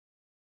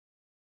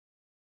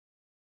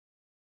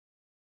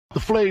The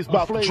flames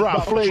about to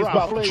drop, flames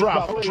about to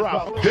drop.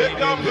 Here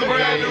comes the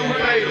brand new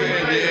flavor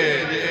in the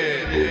air.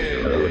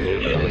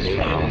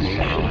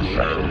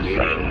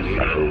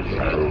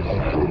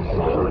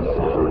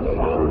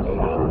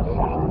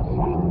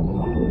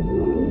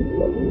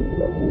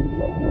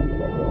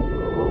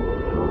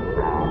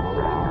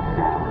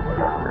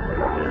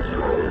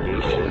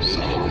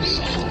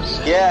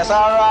 Yes,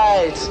 all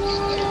right.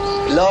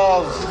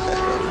 Love.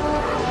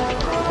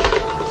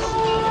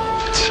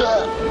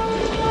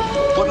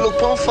 But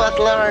look on fat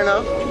line,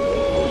 huh?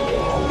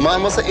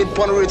 Man must have hit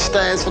upon rich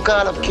times for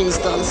call up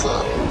Kingston,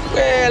 sir.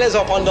 Well, it's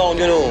up and down,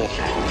 you know.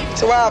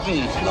 So what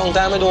happened? Long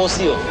time I don't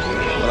see you.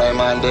 But I'm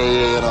on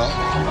there, you know.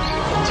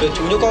 So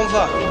what you come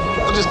for?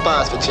 I just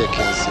pass for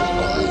check-in, see,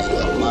 you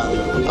know.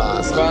 Man,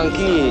 pass.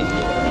 Frankie,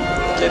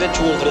 play the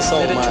tune for the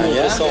song, man,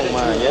 yeah?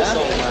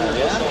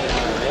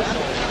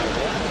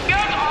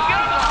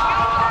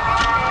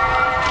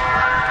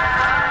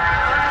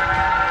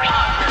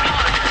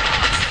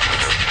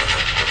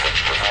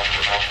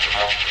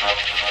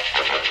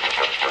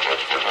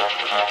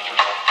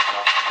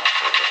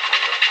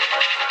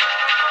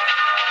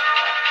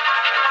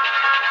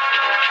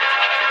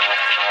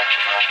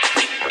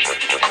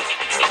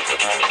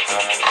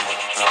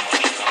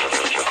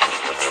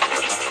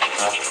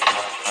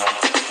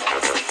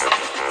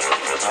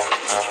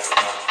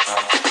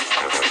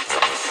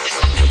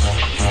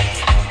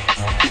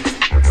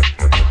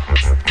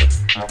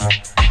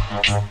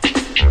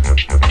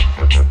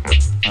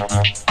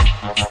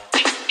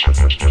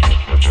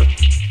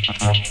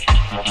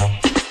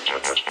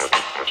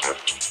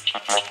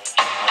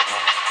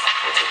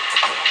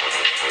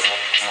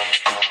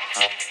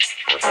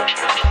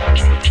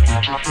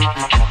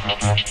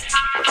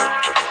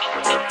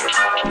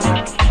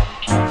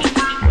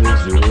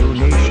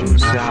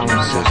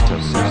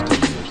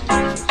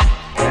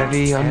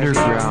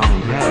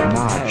 Underground,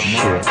 not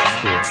shit.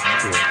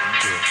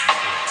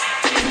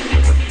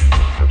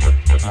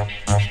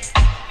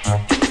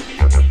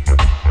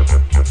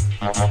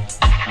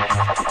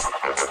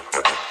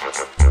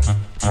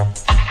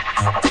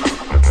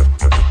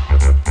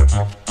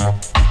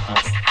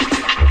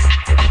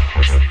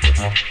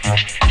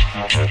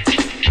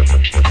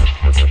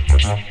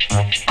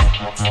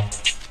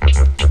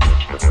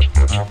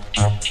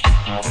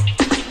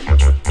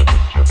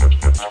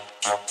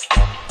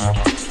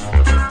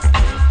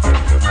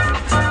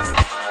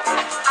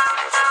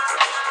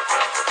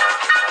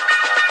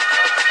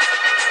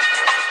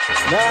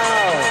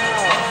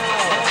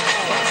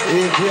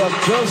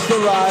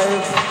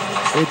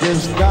 It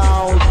is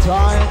now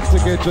time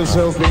to get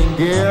yourself in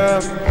gear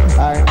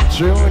and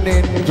tune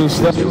in to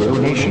Zulu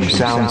Nation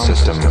Sound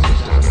System.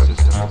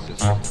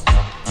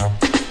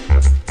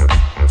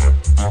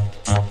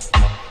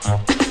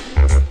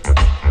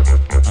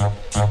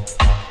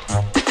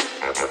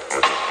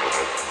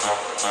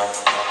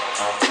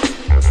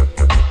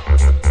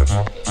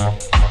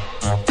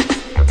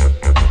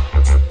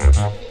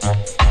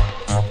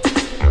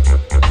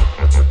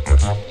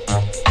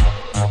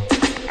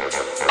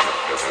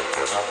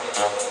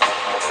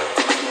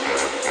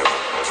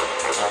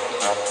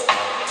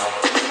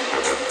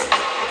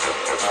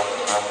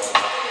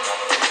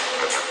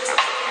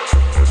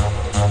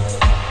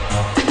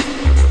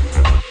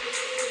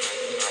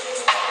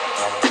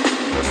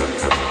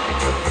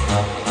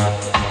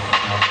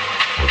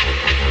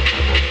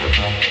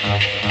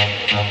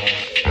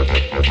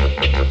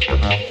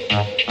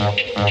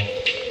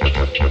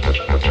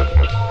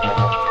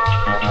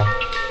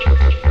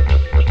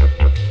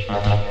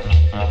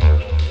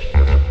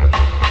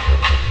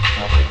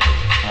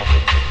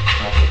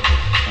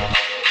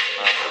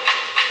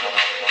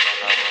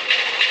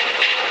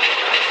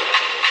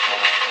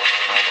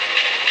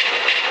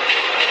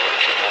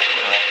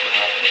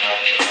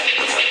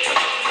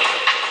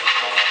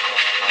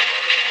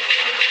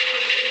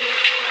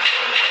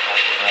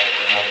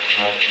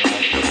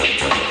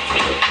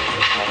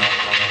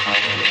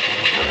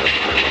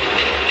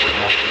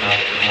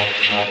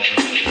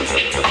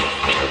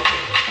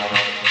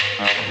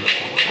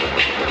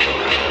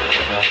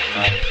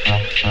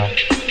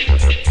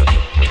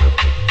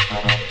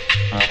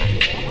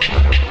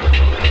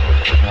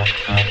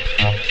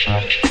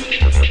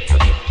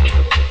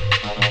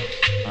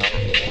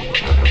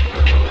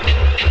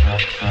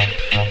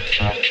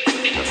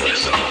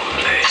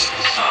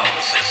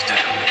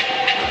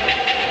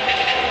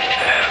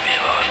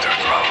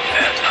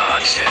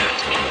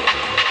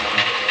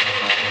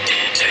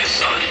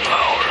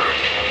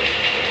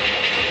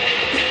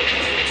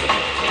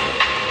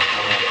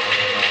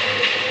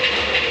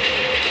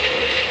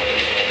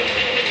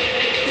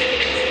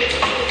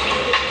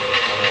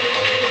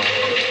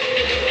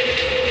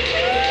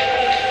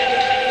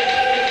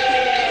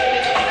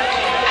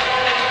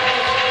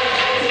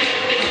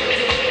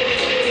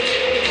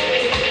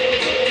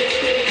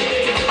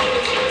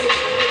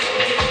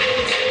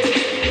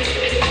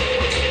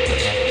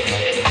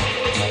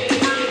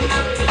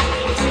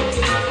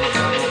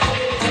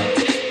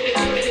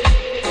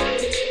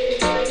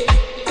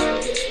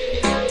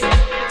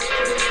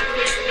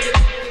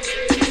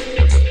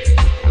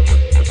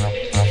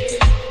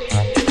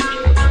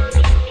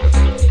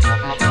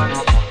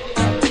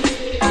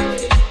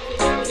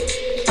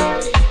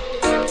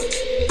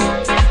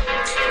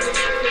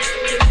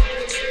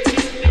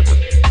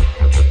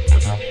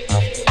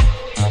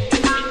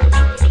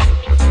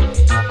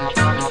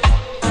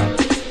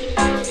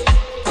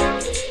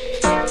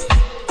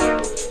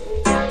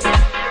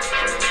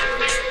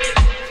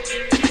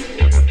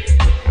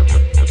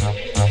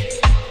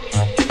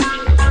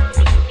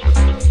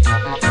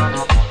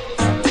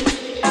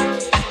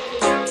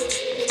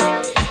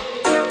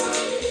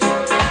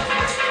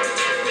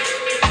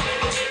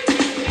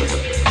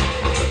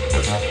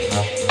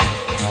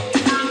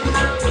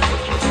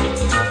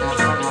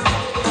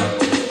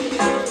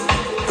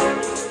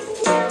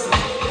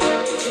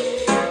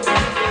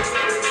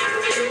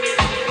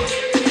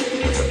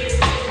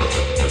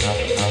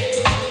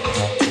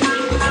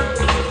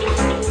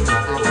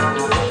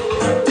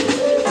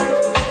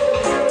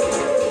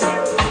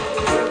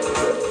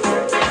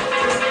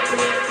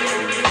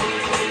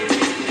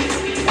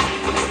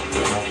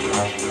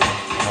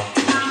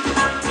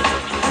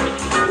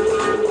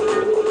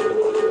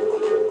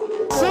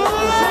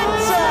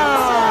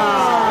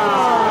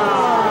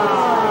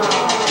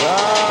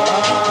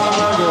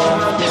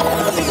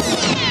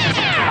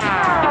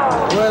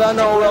 I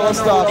know we're gonna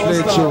start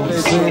playing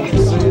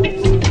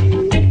tunes.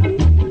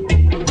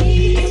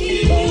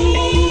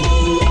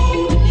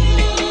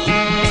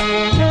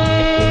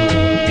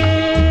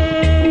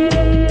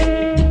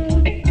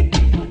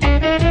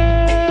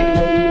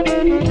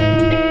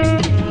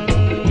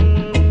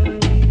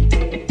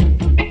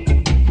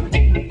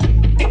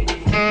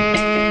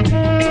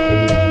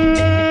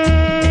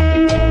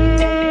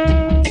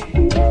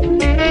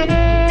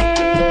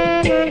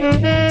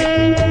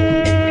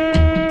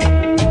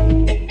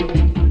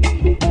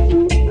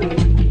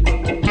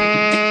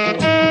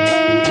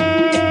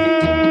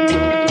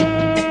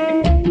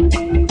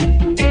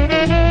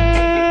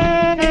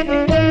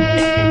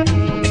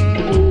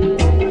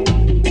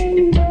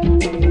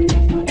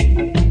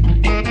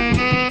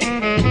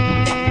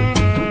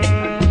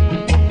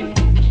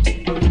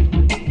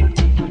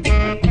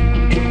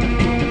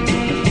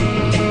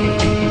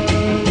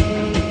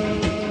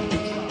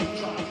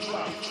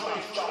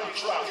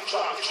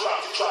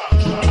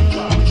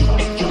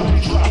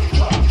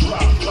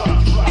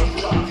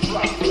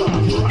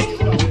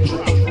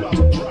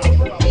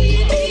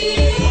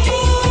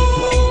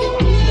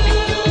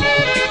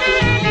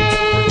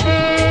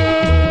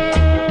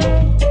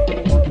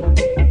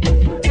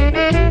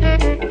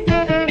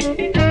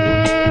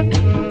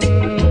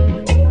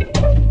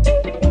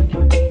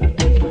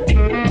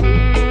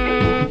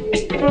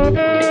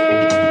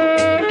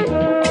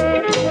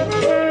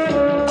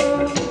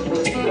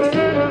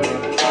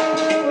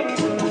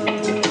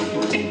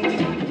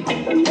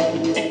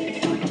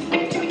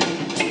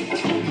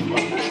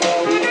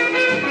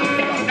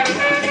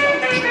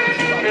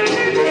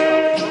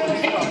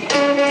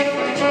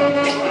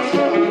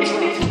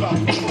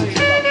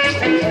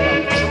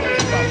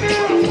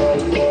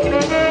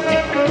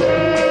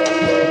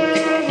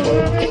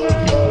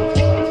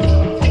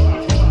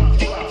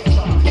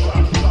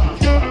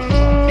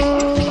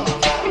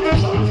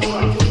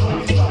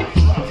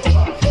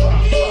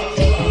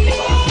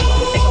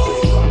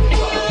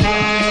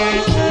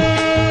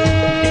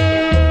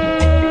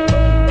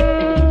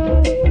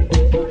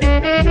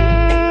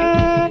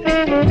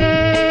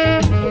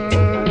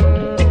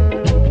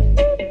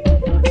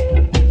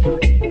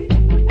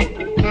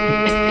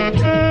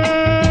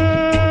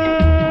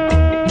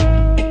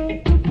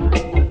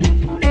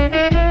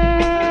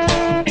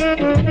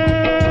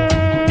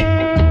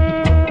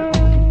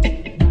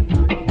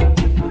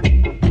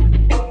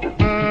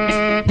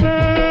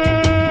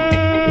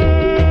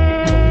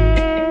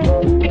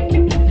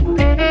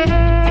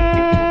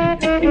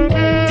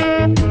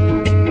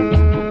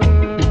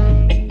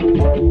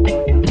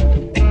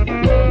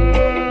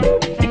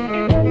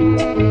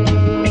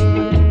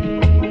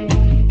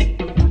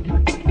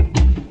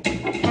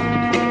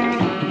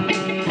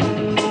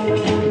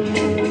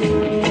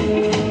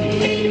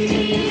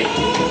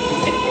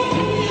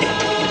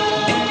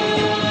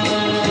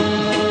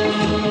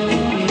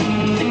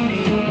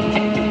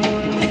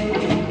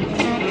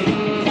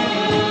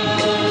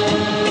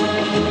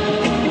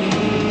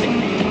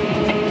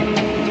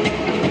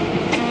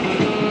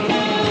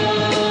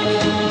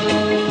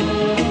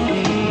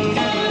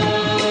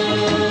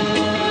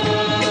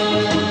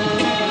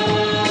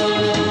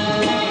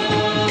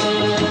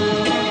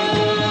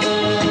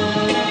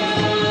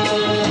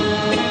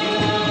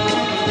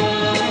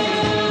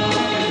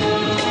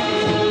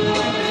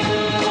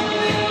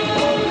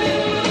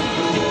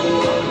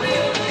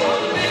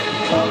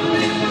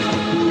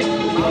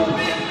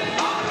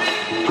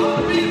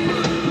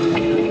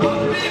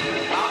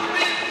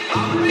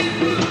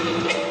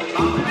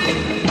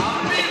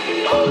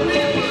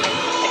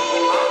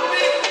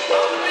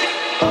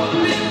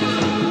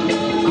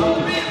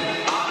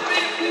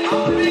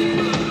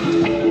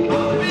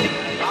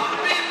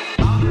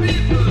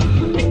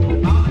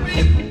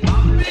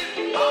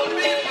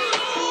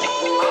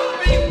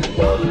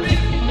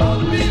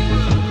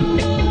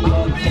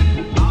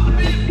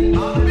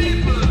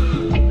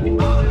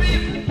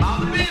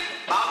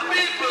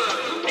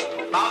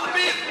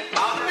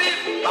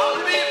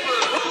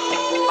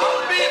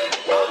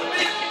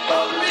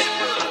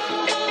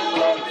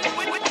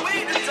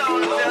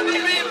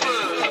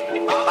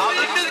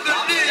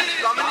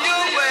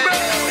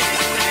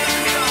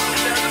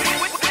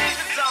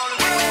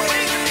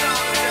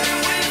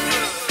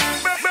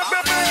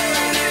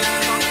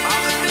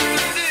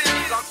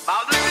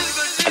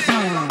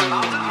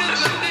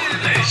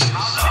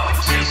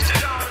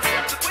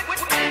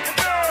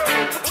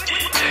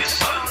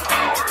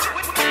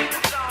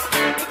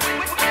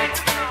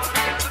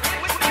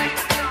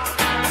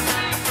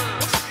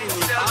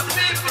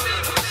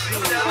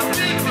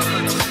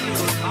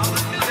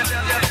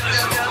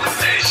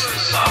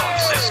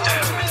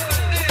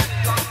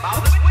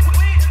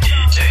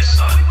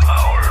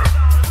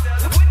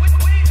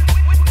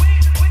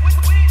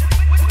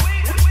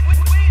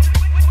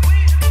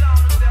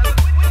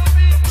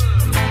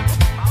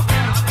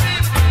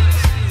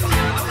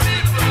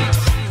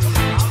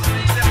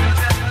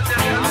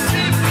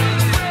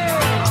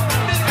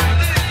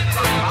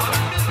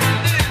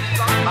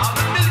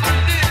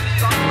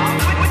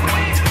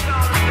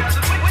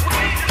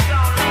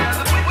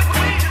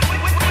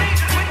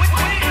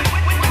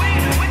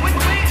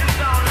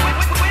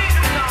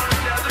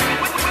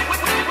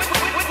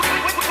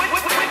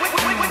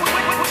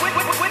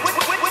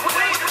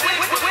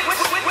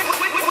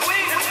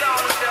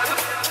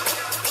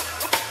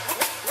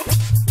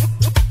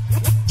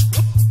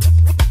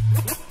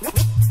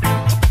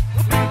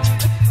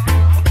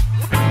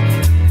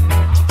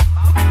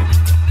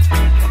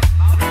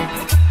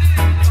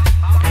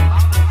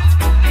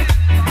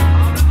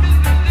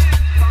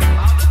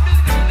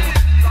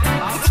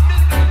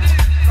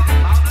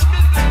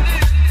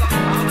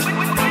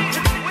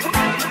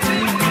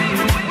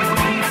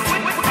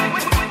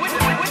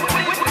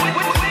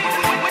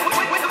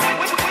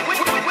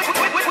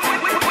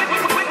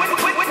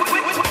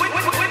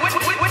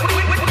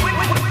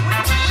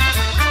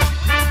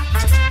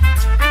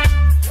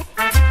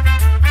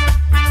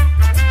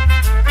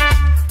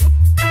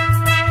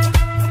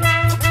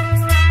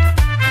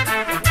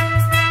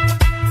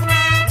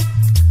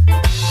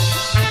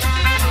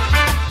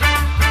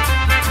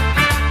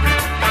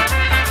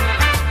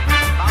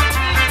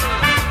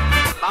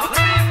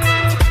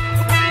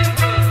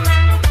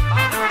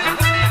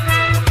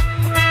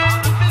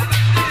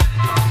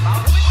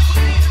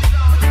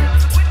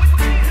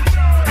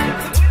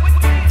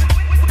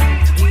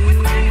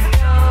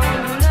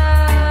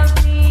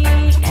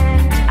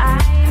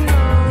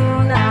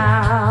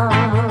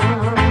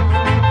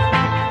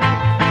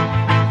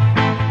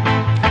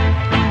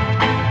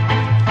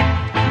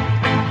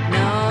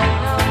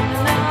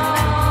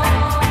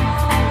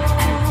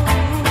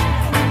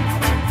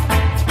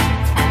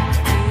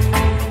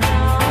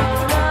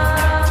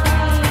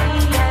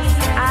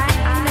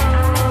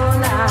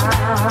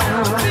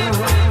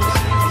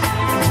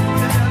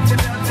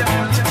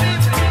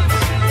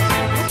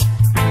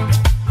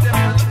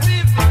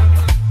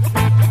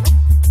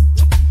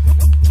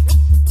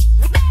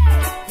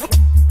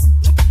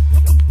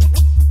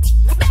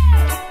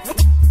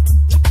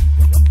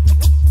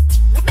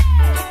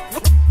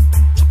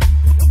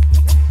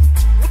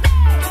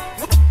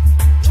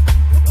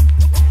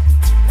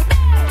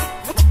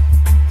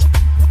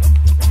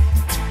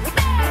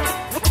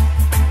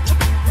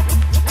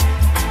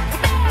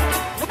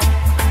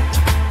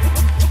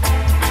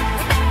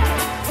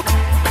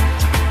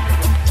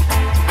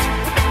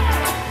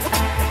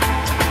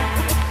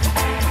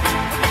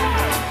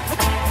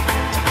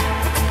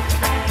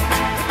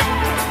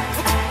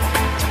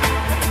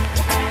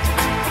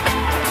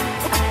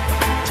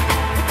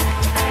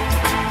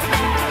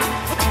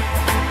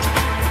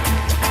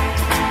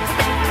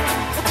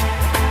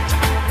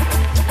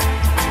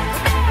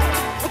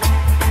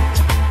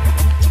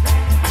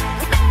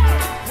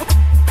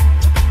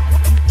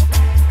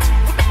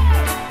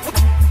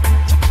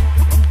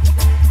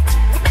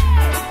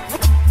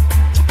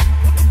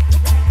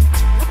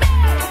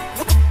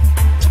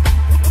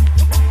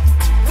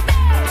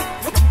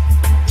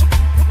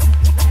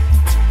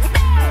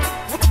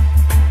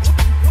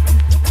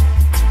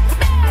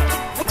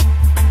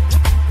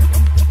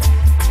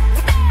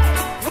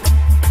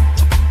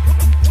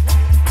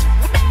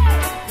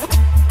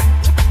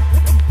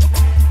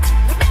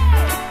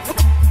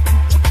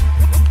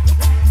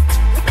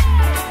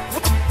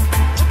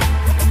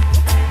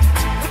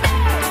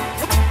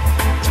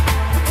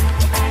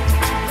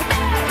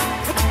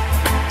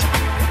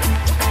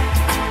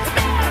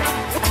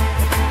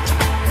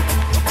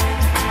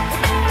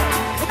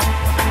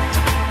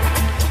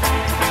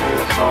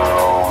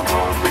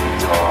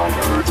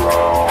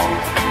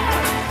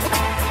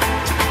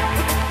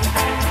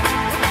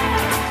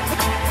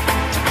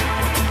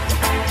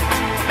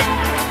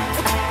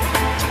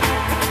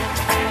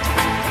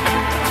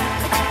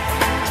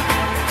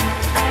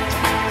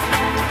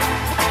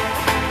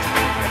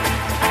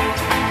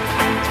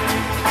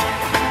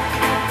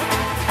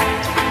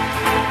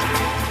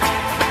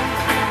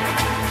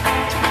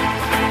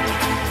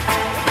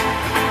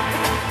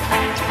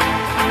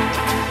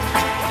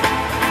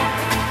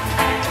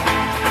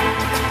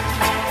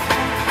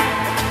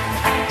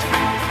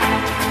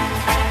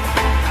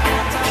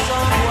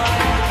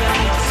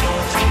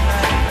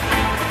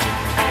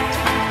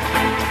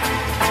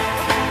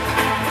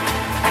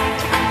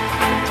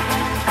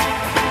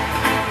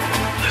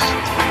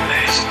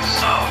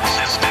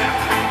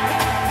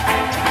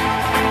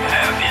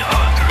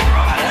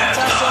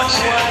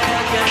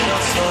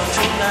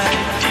 tonight.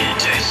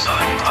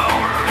 DJSon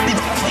power.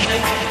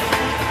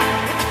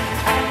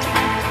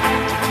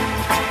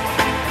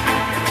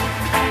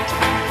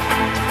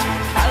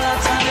 A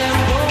lot of them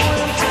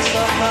going to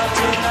suffer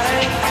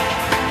tonight.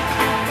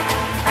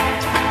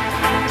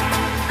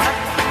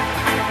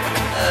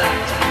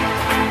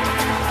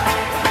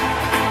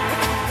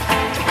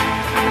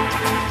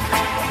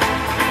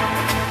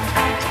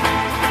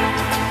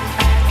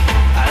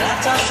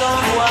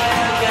 Sound boy,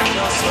 I get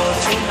your soul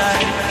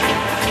tonight.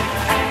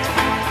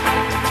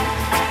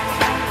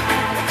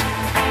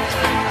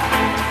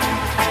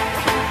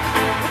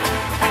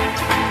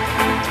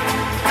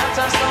 That's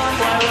a sound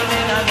boy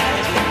running a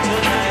night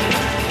tonight.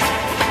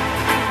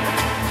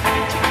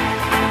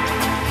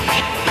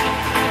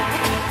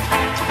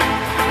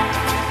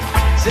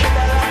 Say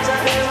that that's a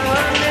them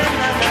running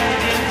a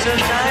night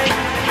tonight.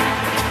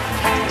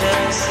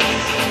 Yes.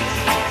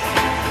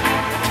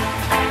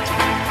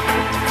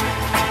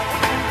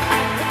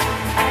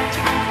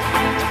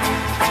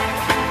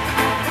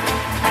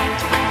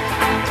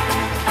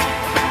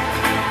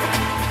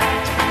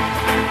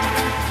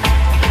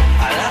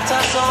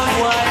 Sound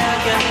boy, I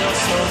get your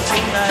soul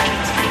tonight.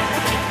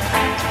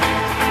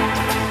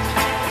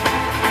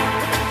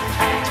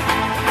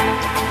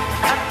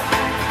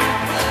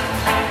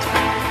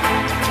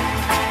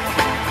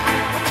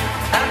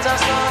 That's a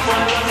sound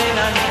boy running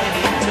a night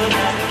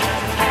tonight.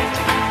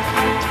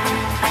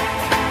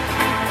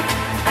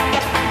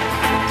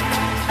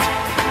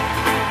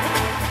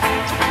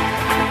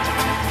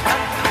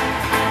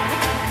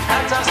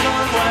 That's a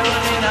sound boy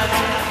running a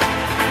night.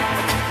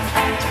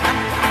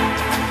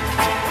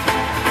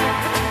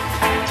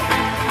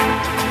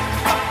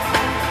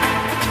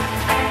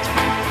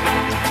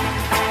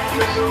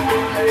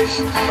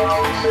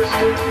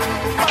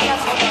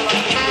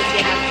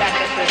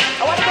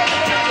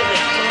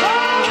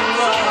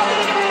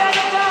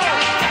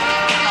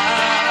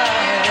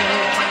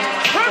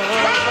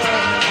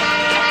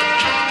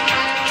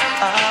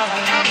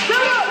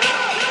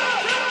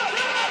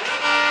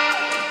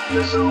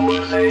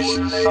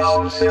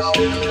 Sound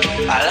system.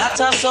 A lot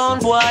of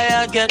sound boy,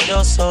 I get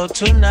your soul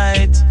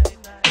tonight.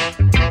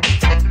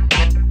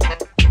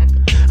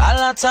 A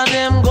lot of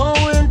them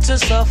going to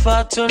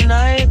suffer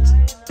tonight.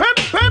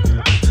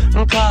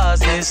 Cause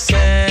this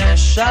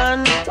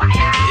session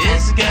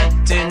is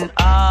getting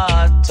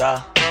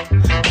hotter,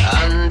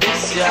 and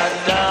this your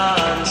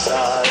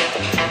dancer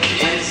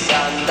is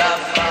under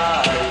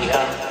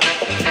fire.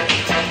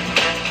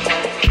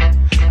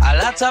 A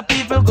lot of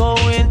people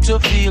going to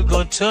feel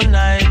good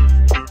tonight.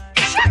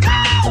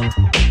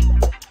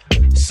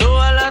 So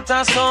a lot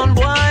of sound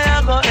boy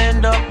are gonna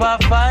end up a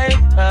fight.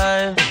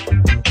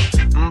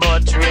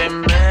 But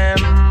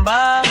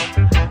remember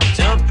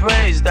to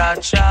praise the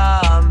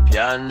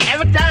champion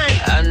every time,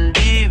 and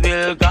he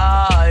will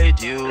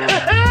guide you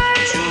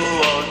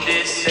throughout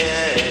this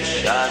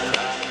session.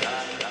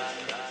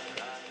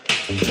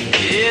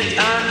 It's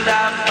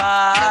under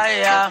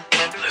fire.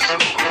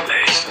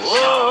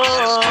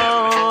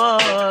 Whoa,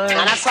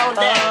 and I sound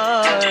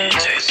there.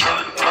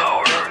 DJSon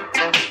power.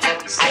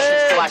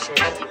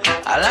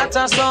 A lot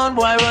of sound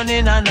boy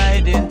running and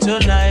hiding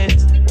tonight.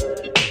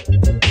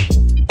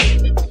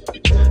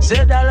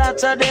 Said a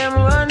lot of them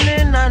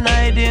running and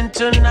hiding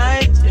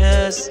tonight,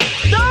 yes.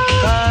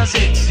 Cause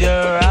it's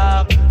your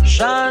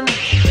action,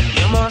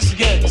 you must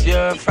get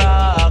your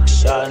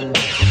fraction.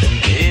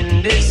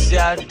 In this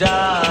your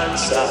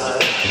dancer,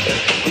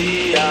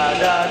 we are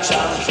the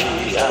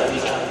champion.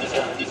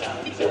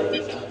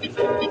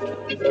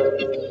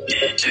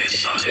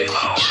 DJSon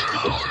power.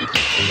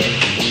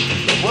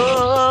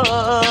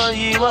 Whoa,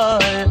 you are.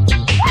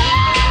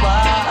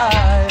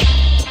 Why?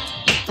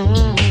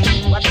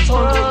 What's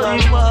on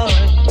you are?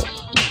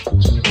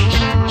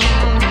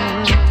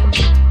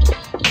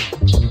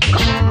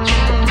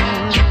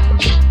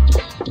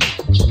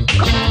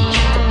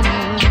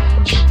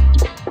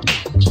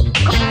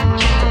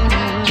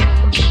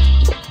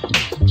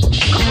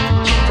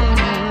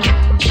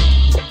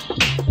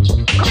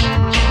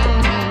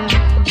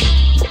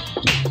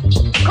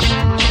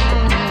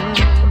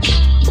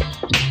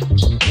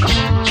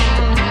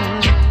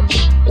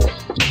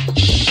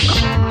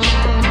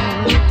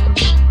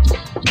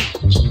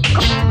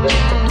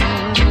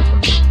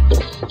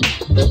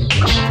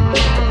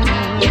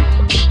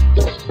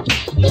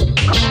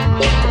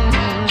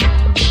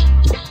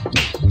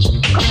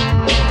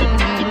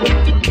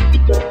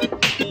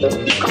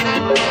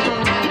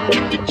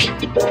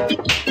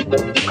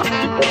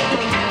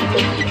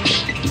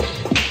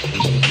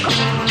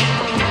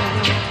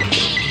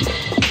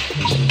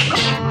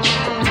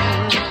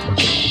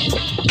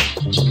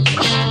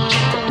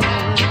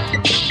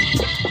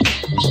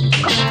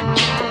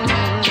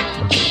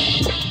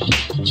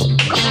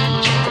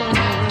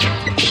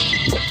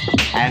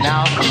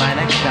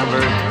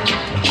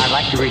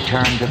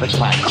 Return to the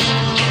classics,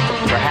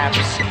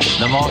 perhaps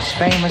the most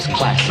famous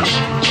classic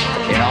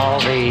in all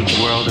the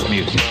world of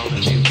music.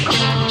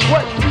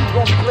 What you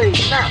gonna play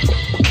now?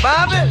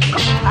 Bobby?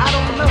 I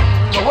don't know,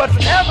 but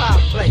whatever I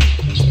play,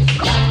 it's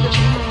got to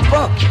be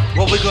funky.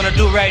 What we're gonna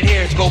do right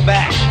here is go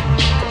back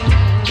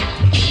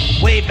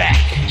way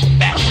back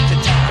into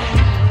time.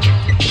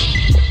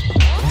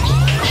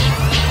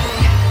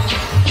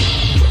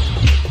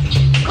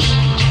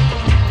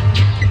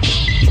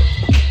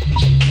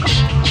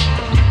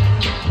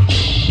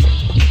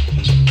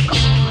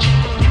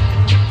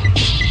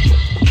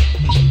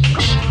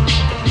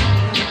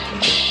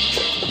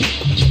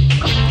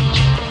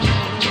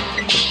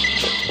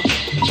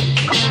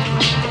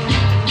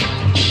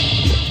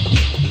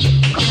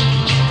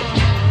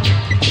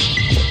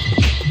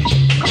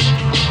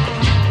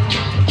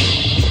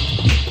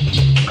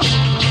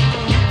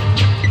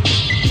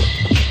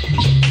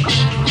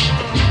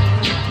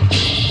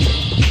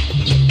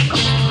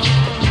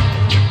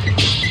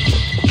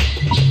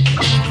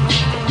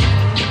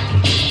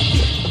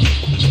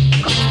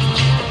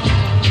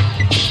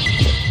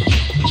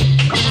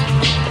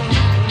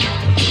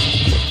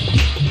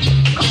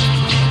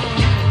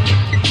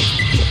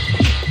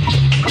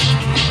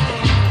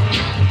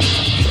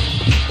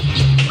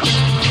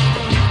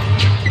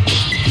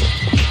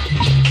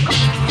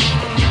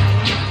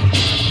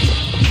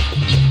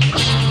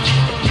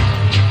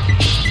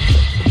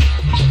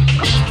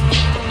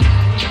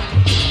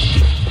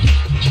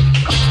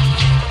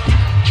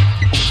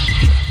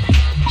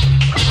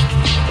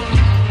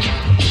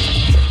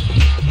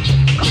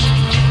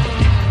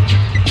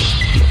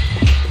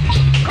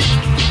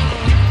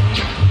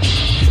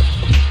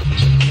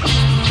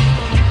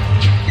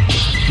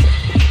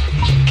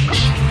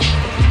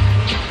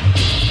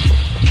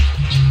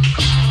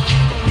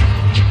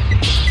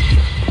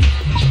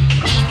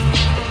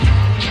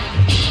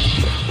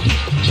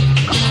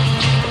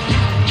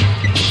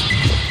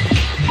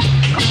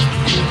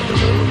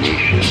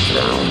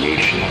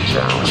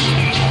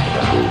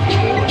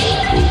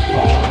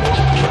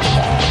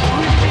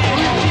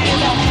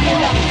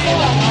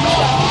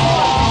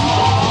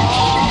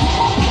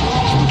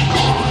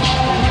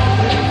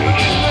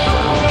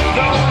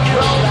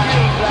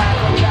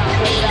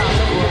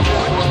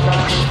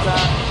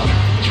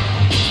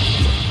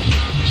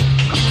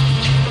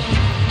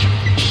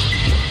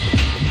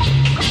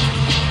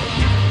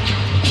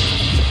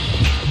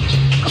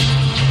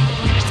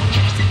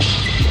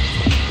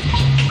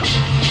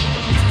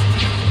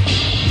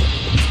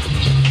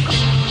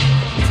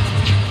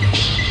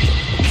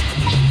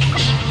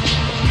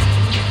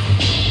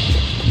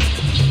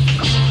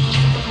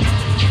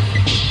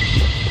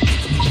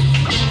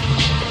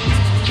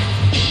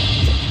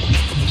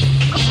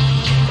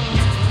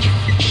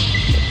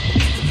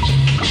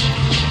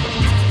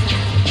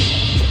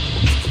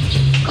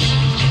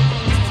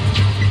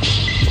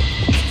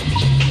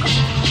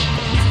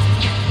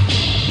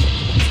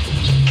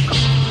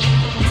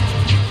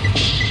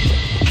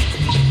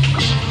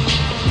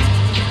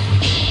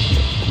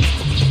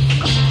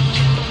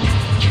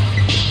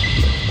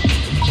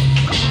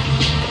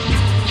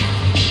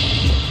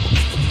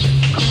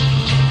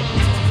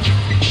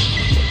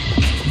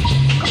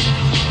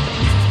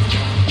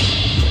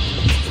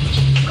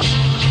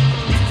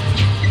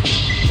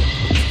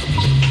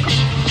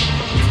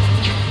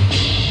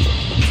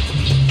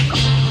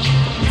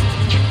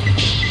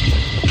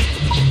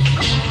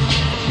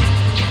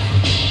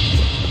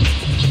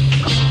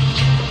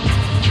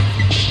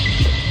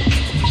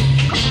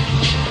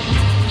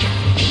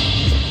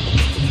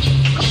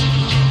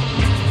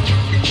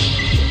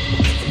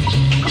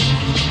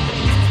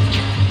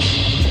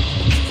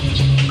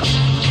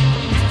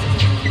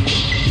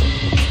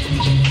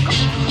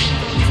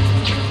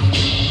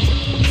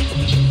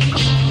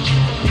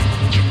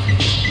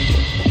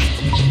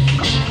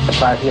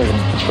 He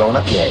hasn't grown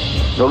up yet.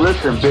 Yo,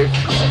 listen, bitch.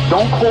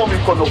 Don't call me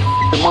for no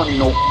money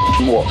no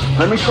more.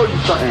 Let me tell you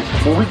something.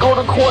 When we go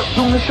to court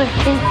June the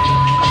 16th,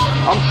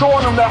 I'm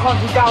showing them that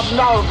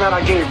 $100,000 that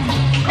I gave you.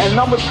 And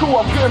number two,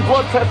 I'm getting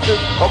blood tests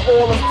of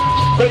all them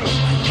babies.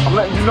 I'm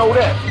letting you know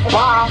that.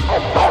 Bye.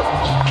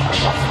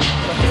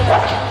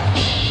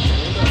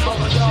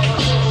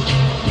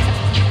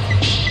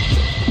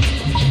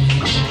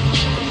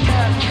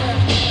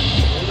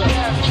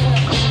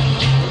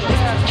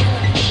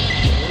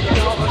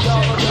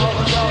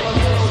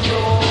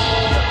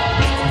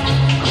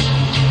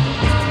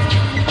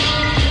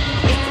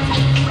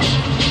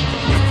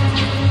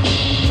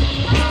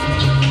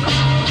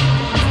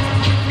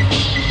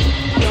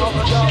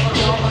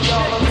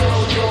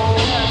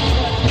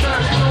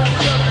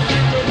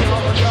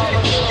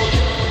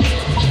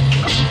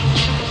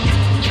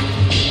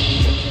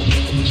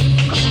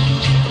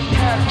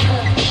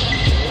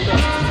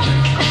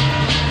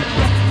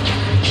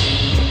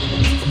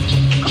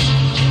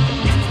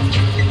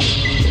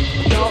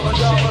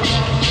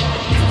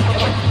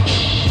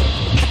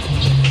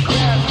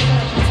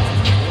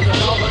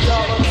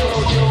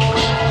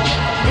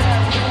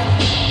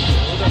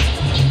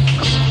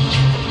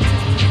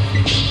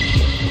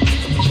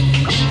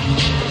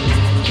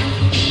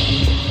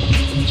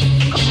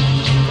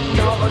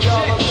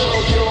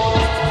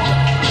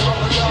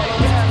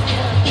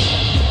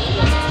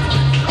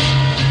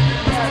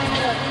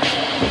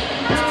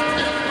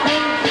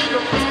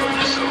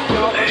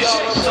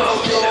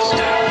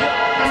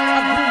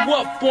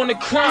 up on the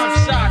crime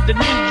side, the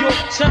New York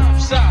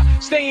Times side.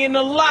 Staying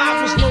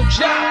alive was no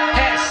job,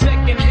 had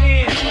second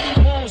hands.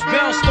 Moms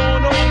bounced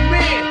on old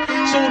men,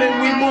 so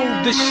then we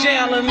moved to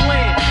Shaolin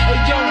Land. A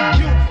young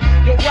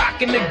youth, you're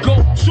rocking the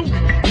go-to.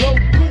 Low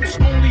goose,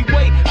 only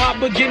way I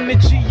begin to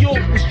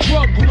G-York was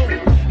drug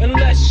loot. And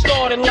let's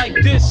start it like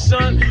this,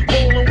 son.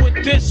 Rolling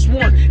with this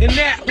one and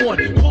that one,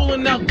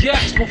 pulling out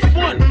gas for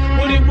fun.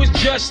 But it was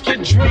just a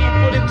dream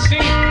for the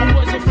team who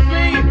was a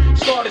fiend.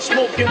 Started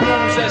smoking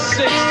rooms at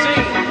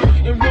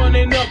 16 and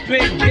running up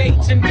big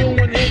gates and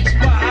doing hits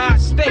by high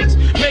stakes,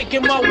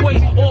 making my way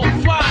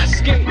off fire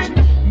skates.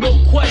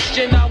 No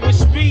question, I was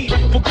speed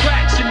for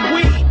cracks and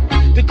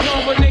weed. The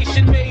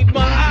combination made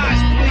my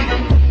eyes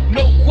bleed.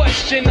 No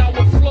question, I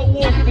would flow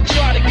off and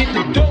try to get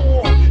the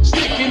dough off.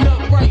 Sticking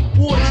up right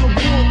boards of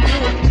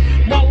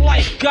wood. My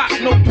life got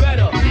no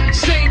better.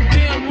 Same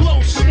damn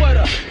low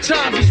sweater.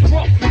 Times is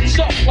rough and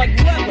tough like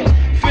leather.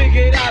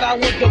 Figured out I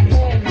went the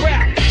wrong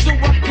route, so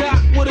I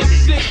got with a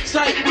sick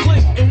tight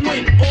click and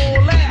went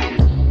all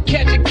out.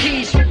 Catching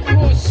keys from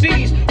cross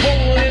seas,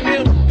 rolling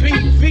in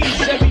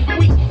MPVs every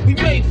week. We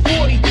made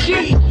 40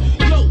 G.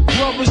 Yo,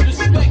 brothers,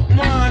 respect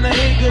mine. I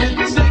ain't gonna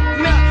take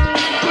nothing.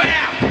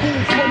 Bow,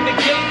 move from the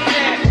gate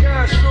now.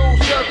 Cash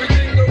rules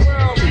everything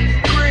around me.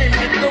 Green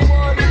with the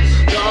money.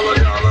 Dollar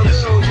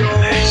bill, yo.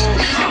 Cash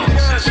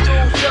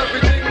rules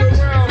everything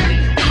around me.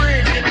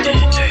 Green with the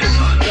money.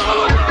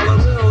 Dollar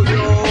bill,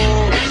 yo.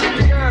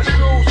 Cash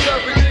rules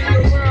everything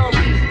around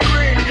me.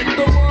 Green with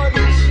the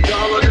money.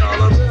 Dollar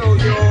bill,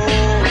 yo.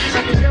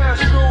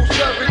 Cash rules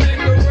everything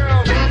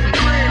around me.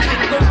 Green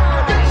with the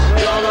money.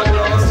 Dollar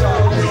bill,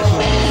 yo.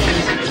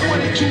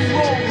 22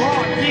 long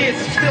hard years,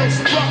 still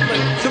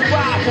struggling.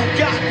 Survival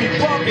got me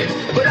bugging,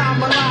 but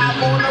I'm alive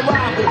on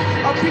arrival.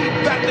 I beat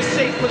back the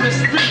shape of the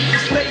street,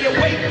 stay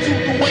awake to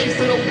the ways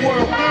of the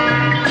world.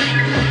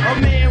 A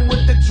man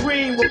with a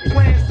dream, with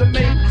plans to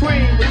make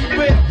cream, with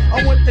fear.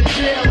 I went to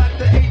jail at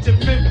the age of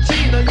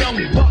 15, a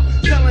young buck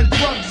selling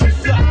drugs and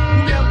such. Who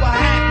never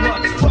had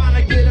much, trying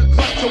to get a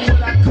clutch of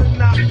what I could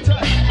not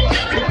touch.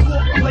 The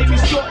court played me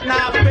short,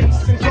 now I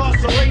face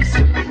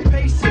incarceration.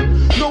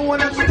 Pacing, no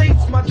one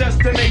upstates my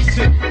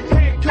destination.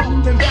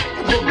 Handcuffed and back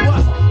of a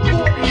bus,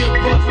 40 of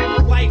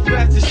us. Life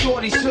as a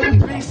shorty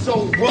shouldn't be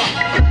so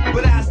rough.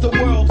 But as the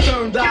world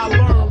turned, I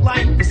learned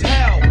life was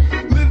hell.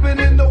 Living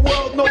in the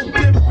world no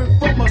different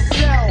from a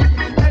cell.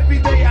 Every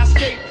day I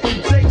escape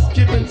from Jake's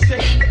giving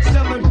chase,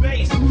 selling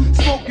bass,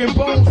 smoking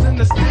bones in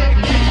the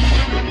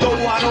staircase.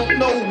 Though I don't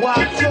know why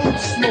I chose to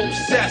smoke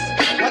cess.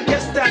 I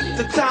guess that's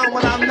the time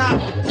when I'm not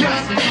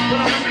depressed, but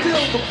I'm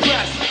still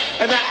depressed.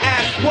 And I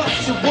ask,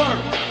 what's your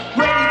worth?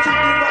 Ready to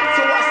give up,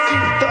 so I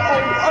see the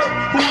old earth.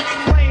 Who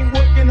explain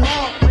working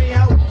hard may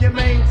help you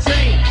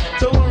maintain.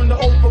 To learn to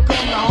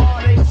overcome the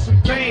heartaches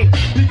and pain.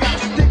 You gotta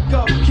stick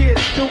up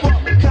kids,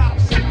 corrupt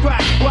cops and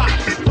crack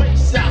rocks and play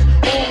shots.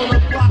 All on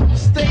the block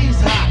stays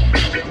hot.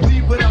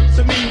 Leave it up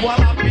to me while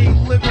I be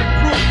living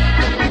proof.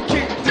 To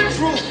kick the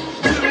truth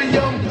to the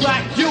young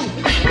black youth.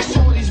 The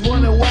shorties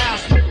running wild,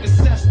 smoking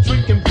cess,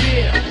 drinking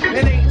beer,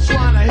 and ain't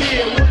trying to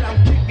hear what I'm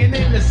kicking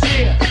in his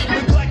ear.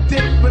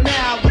 Neglected for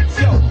now, but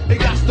yo, it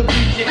got to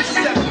be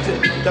accepted.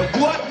 That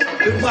what?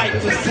 The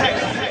life is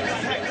hectic.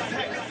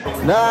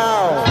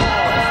 Now,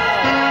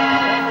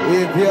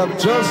 if you have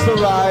just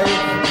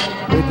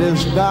arrived, it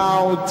is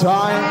now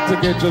time to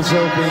get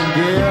yourself in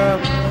gear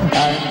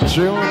and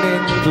tune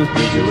in to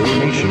the Zulu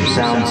Nation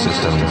sound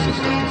system.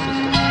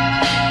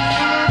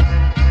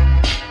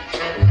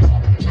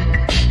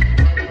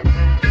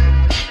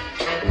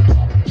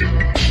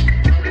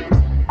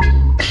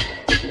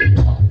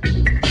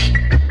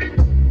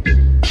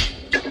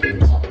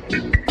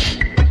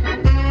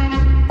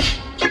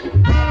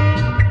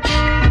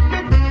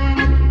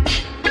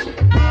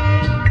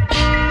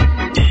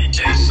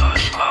 DJSon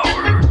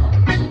power.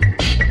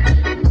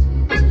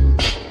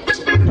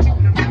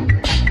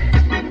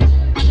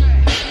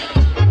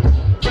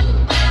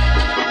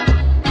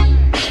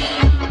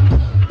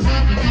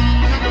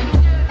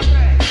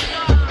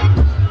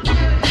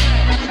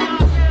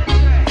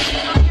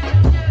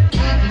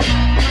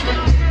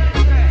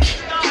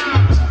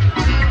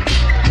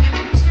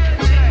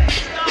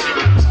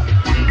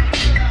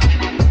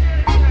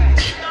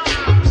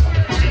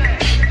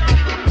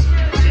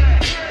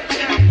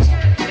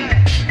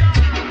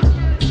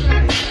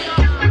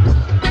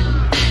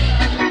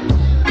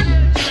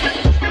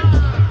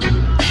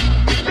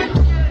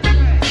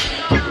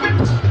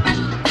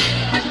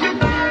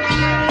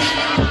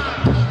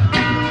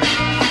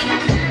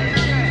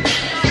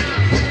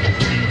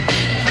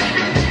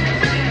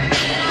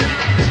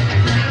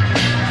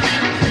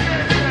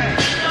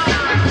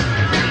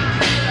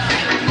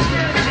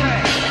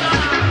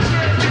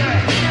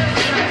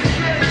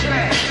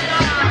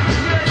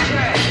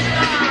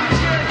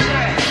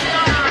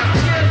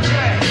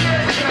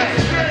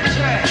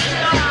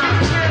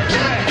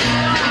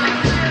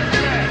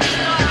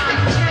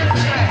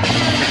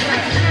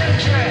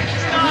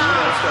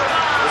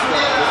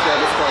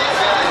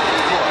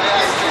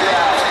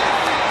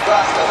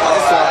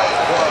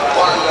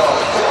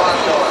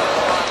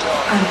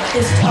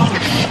 It's tough.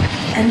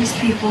 And these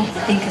people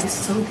think it's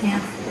so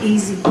damn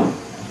easy,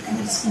 and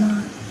it's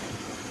not.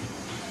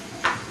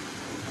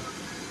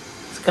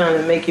 It's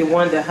gonna make you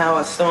wonder how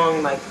a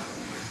song like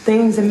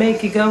things that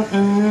make you go,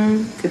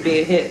 could be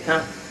a hit,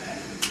 huh?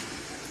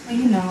 Well,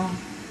 you know,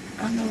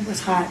 I know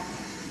what's hot.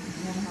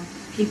 You know,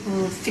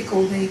 people are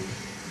fickle, they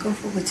go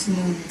for what's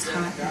new and it's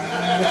hot.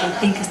 And what they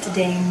think is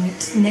today,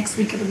 and next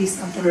week it'll be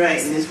something right,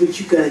 else. and that's what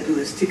you gotta do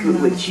is stick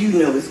with what you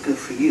know is good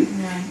for you.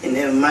 Right. And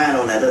never mind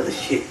all that other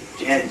shit,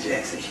 Janet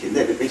Jackson shit,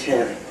 let the bitch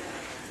have it.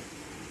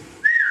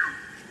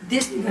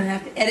 This we're gonna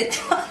have to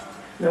edit.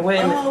 Now wait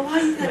a minute. Oh,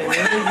 why you gotta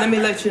let me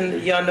let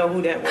y'all know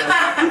who that was.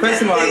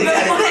 First of all,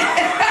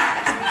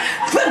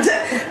 Put